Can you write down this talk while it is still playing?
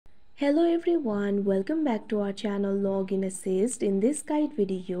Hello everyone, welcome back to our channel Login Assist. In this guide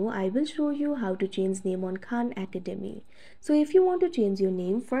video, I will show you how to change name on Khan Academy. So if you want to change your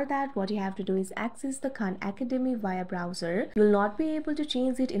name, for that what you have to do is access the Khan Academy via browser. You'll not be able to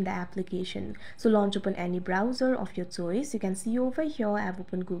change it in the application. So launch open any browser of your choice. You can see over here I've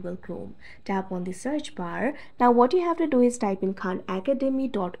opened Google Chrome. Tap on the search bar. Now what you have to do is type in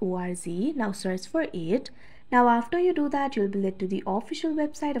khanacademy.org. Now search for it. Now after you do that, you'll be led to the official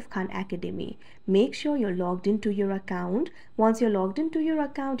website of Khan Academy. Make sure you're logged into your account. Once you're logged into your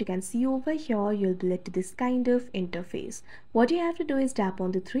account, you can see over here, you'll be led to this kind of interface. What you have to do is tap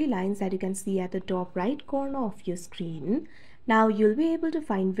on the three lines that you can see at the top right corner of your screen. Now you'll be able to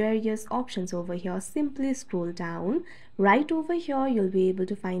find various options over here. Simply scroll down. Right over here, you'll be able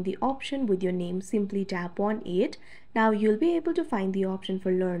to find the option with your name. Simply tap on it. Now you'll be able to find the option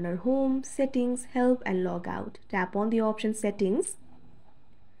for learner home, settings, help and log out. Tap on the option settings.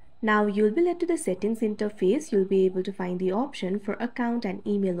 Now you'll be led to the settings interface. You'll be able to find the option for account and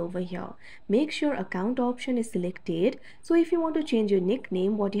email over here. Make sure account option is selected. So if you want to change your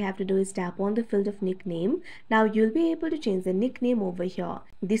nickname, what you have to do is tap on the field of nickname. Now you'll be able to change the nickname over here.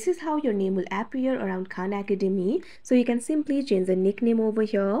 This is how your name will appear around Khan Academy. So you can simply change the nickname over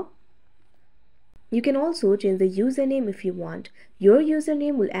here. You can also change the username if you want. Your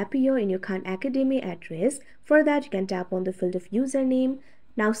username will appear in your Khan Academy address. For that, you can tap on the field of username.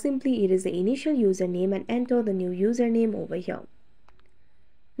 Now simply erase the initial username and enter the new username over here.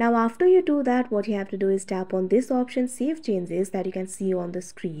 Now after you do that, what you have to do is tap on this option, Save Changes, that you can see on the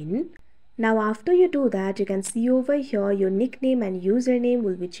screen. Now after you do that, you can see over here your nickname and username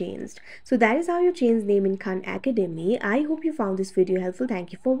will be changed. So that is how you change name in Khan Academy. I hope you found this video helpful.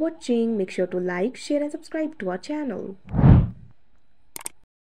 Thank you for watching. Make sure to like, share and subscribe to our channel.